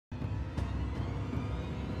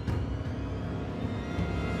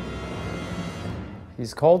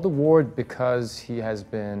He's called the Ward because he's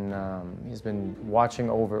been watching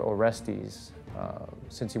over Orestes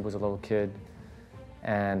since he was a little kid,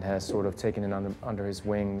 and has sort of taken it under his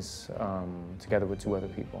wings together with two other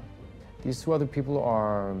people. These two other people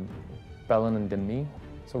are Belen and Demi,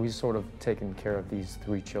 so he's sort of taken care of these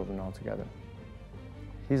three children altogether.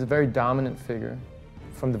 He's a very dominant figure.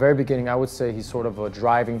 From the very beginning, I would say he's sort of a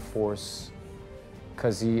driving force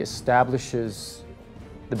because he establishes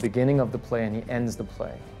the beginning of the play and he ends the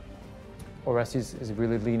play. Orestes is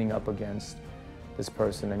really leaning up against this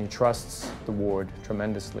person, and he trusts the Ward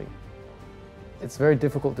tremendously. It's very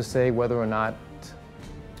difficult to say whether or not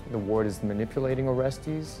the Ward is manipulating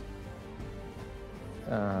Orestes.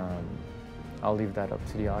 I'll leave that up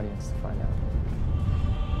to the audience to find out.